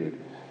continued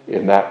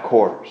in that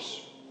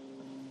course.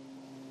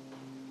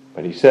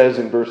 But he says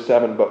in verse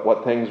 7, "But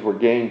what things were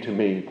gained to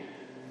me,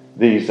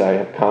 these I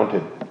have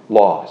counted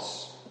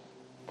loss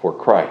for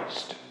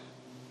Christ.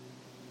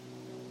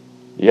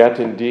 Yet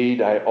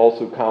indeed I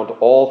also count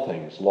all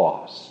things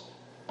loss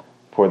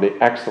for the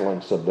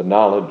excellence of the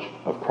knowledge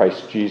of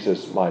Christ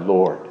Jesus my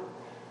Lord,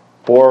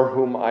 for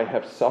whom I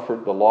have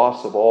suffered the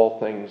loss of all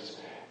things,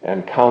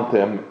 and count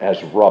them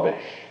as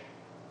rubbish,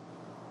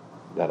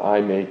 that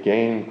I may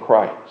gain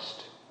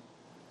Christ,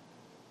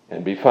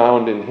 and be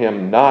found in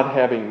him, not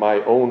having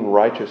my own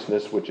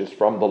righteousness which is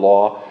from the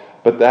law,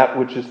 but that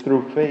which is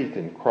through faith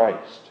in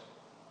Christ,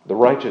 the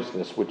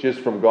righteousness which is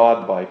from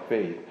God by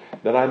faith,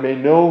 that I may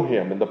know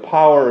him and the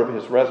power of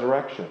his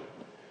resurrection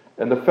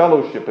and the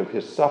fellowship of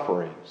his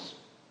sufferings.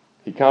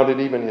 He counted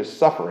even his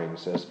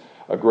sufferings as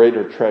a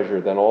greater treasure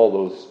than all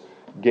those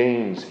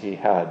gains he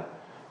had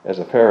as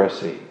a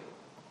Pharisee.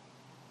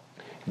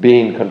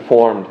 Being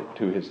conformed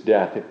to his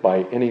death, if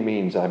by any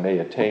means I may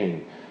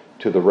attain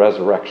to the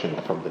resurrection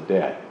from the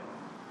dead.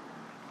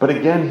 But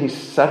again, he's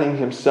setting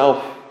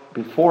himself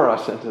before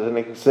us as an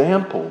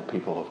example,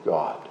 people of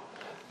God.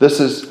 This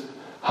is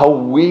how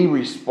we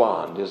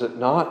respond, is it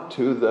not,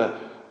 to the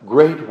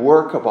great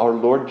work of our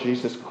Lord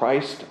Jesus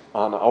Christ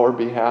on our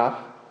behalf?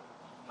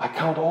 I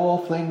count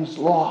all things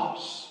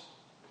loss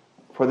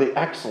for the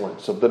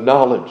excellence of the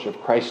knowledge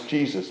of Christ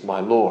Jesus, my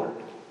Lord.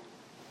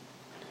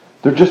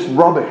 They're just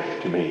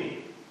rubbish to me.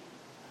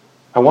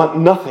 I want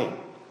nothing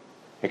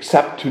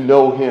except to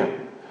know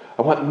him.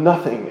 I want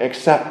nothing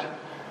except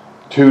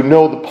to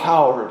know the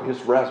power of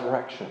his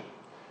resurrection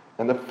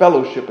and the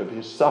fellowship of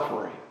his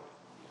suffering.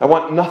 I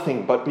want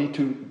nothing but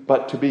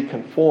to be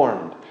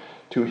conformed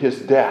to his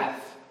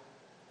death,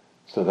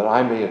 so that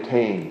I may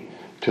attain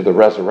to the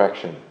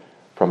resurrection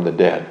from the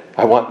dead.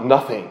 I want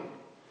nothing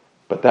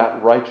but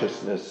that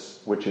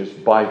righteousness which is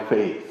by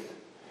faith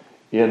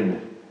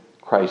in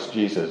Christ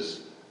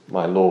Jesus,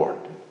 my Lord.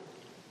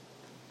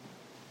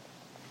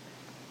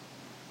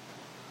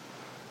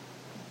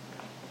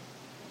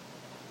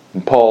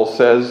 And Paul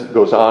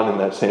goes on in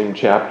that same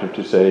chapter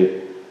to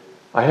say,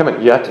 I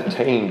haven't yet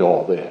attained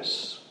all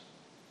this.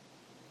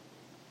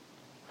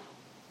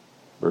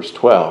 Verse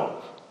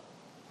 12,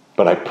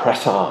 but I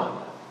press on.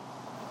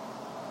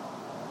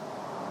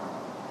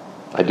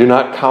 I do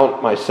not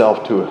count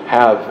myself to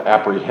have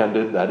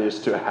apprehended, that is,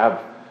 to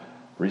have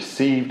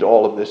received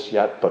all of this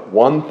yet, but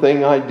one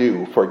thing I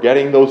do,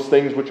 forgetting those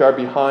things which are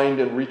behind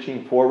and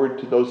reaching forward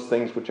to those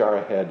things which are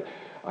ahead,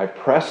 I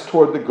press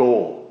toward the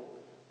goal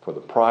for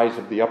the prize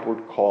of the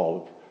upward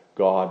call of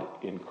God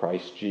in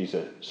Christ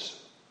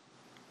Jesus.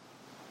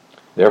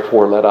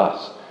 Therefore, let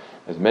us,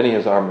 as many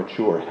as are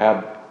mature,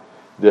 have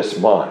this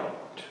mind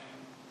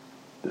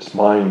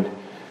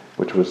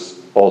which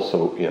was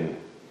also in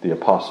the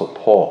Apostle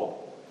Paul.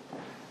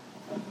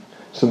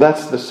 So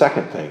that's the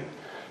second thing,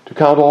 to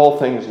count all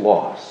things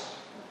lost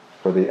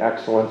for the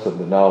excellence of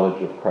the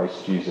knowledge of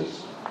Christ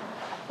Jesus,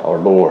 our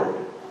Lord.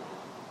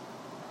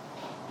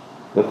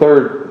 The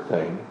third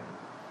thing,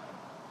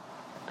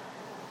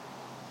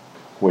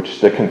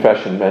 which the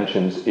confession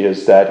mentions,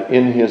 is that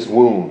in his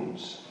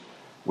wounds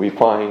we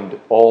find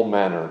all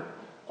manner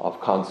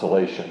of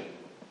consolation.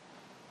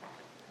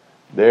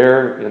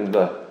 There in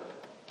the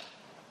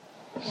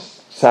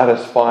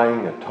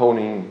satisfying,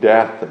 atoning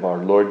death of our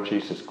Lord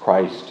Jesus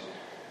Christ,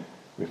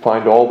 we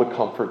find all the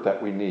comfort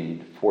that we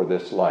need for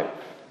this life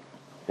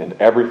and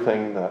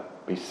everything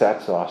that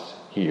besets us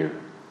here.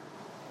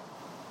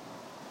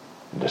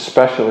 And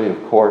especially,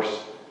 of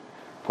course,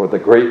 for the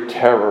great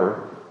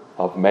terror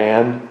of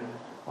man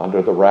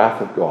under the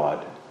wrath of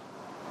God,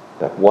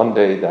 that one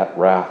day that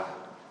wrath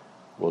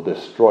will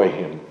destroy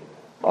him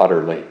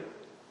utterly.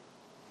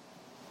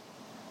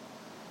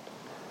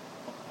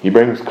 He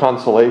brings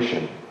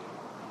consolation.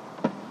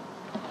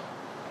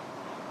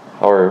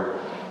 Our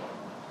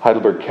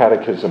Heidelberg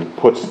Catechism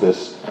puts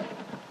this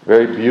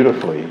very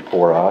beautifully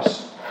for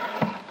us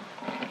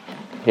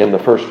in the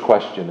first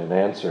question and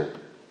answer.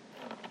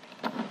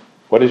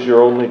 What is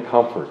your only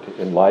comfort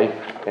in life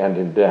and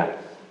in death?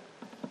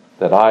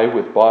 That I,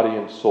 with body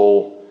and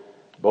soul,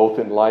 both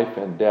in life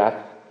and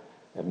death,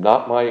 am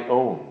not my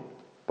own,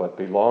 but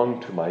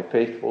belong to my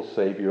faithful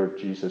Savior,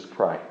 Jesus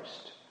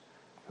Christ,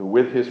 who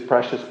with his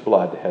precious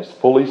blood has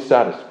fully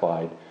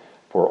satisfied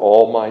for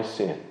all my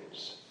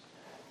sins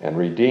and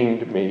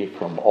redeemed me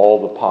from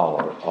all the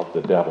power of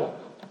the devil.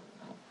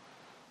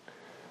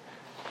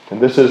 And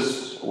this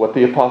is what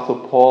the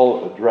Apostle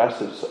Paul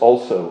addresses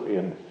also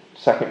in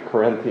 2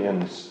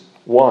 Corinthians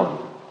 1,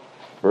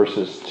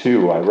 verses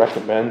 2. I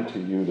recommend to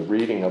you the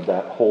reading of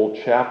that whole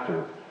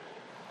chapter,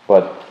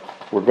 but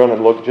we're going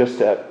to look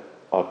just at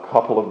a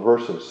couple of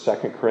verses.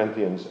 2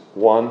 Corinthians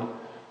 1,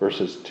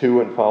 verses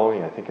 2 and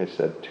following. I think I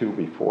said 2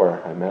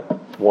 before. I meant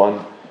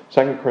 1.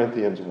 2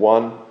 Corinthians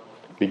 1,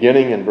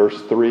 beginning in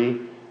verse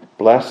 3.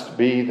 Blessed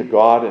be the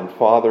God and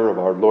Father of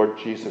our Lord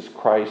Jesus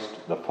Christ,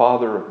 the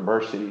Father of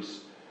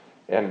mercies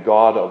and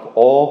God of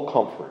all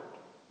comfort,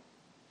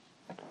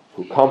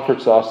 who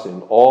comforts us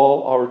in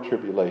all our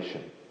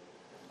tribulation,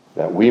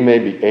 that we may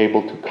be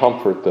able to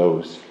comfort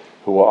those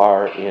who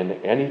are in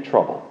any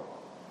trouble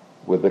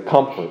with the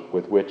comfort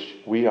with which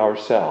we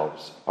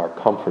ourselves are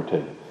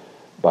comforted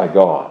by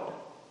God.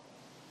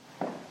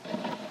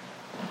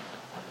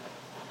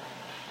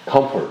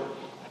 Comfort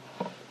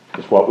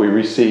is what we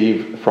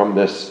receive from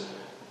this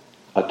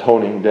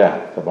atoning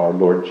death of our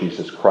Lord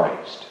Jesus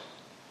Christ.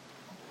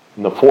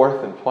 And the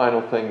fourth and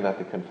final thing that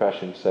the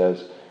confession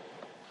says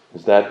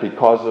is that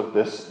because of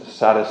this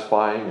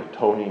satisfying,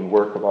 atoning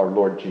work of our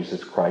Lord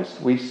Jesus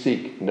Christ, we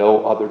seek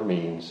no other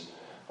means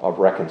of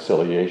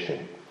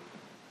reconciliation.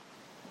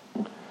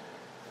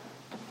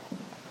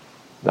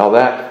 Now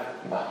that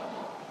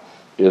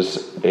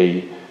is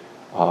a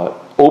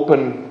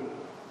open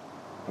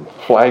and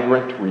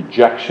flagrant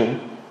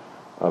rejection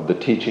of the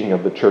teaching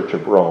of the Church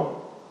of Rome.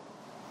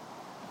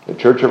 The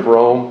Church of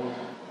Rome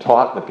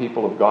taught the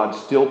people of God,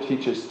 still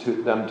teaches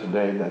to them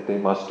today, that they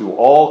must do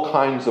all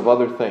kinds of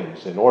other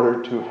things in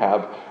order to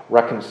have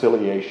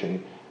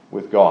reconciliation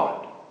with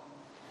God.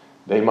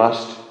 They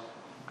must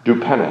do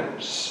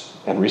penance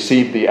and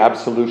receive the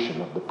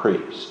absolution of the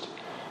priest.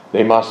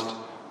 They must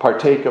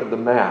partake of the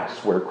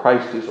Mass where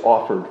Christ is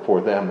offered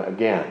for them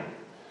again.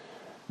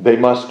 They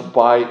must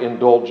buy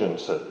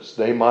indulgences.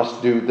 They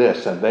must do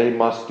this and they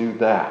must do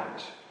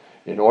that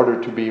in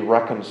order to be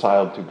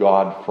reconciled to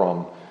God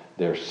from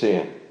their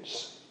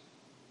sins.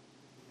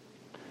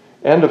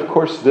 And of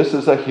course, this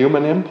is a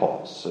human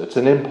impulse. It's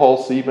an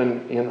impulse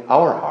even in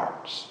our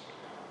hearts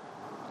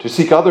to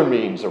seek other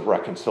means of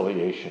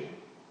reconciliation.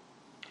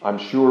 I'm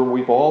sure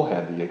we've all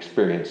had the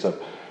experience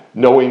of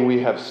knowing we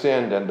have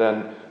sinned and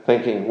then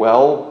thinking,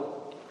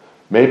 well,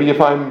 maybe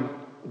if I'm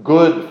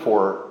good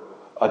for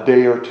a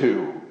day or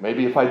two,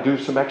 maybe if I do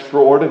some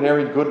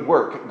extraordinary good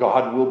work,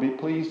 God will be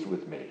pleased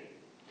with me.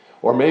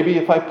 Or maybe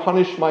if I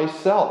punish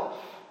myself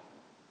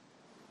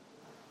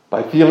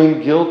by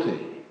feeling guilty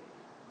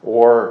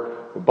or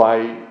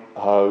by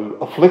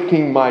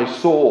afflicting my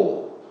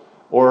soul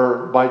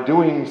or by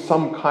doing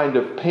some kind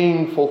of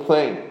painful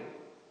thing,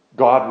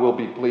 God will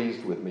be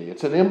pleased with me.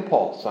 It's an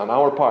impulse on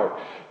our part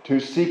to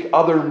seek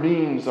other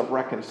means of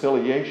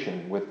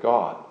reconciliation with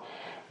God.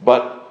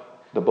 But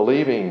the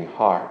believing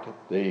heart,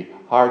 the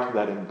heart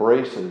that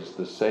embraces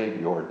the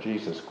Savior,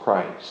 Jesus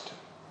Christ,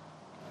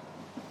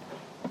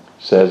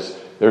 says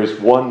there is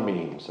one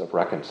means of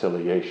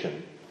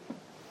reconciliation,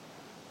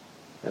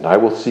 and I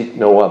will seek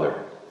no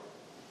other.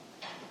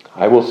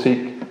 I will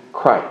seek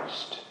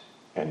Christ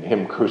and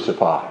Him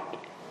crucified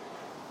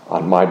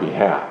on my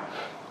behalf.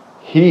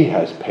 He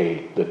has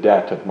paid the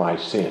debt of my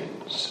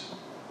sins.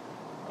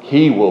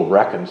 He will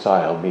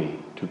reconcile me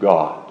to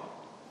God.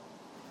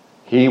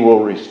 He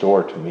will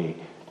restore to me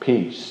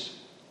peace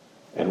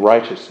and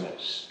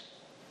righteousness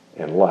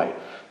and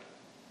life,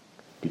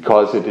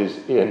 because it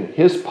is in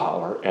His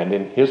power and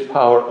in His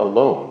power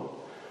alone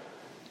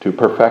to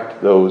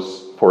perfect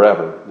those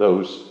forever,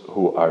 those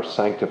who are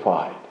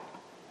sanctified.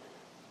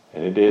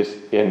 And it is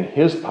in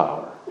His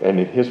power and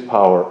in His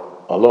power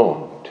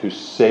alone to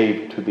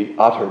save to the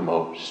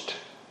uttermost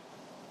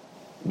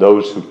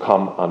those who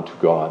come unto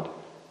God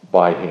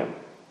by Him.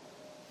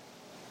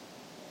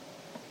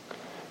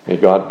 May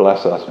God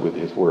bless us with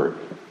His word.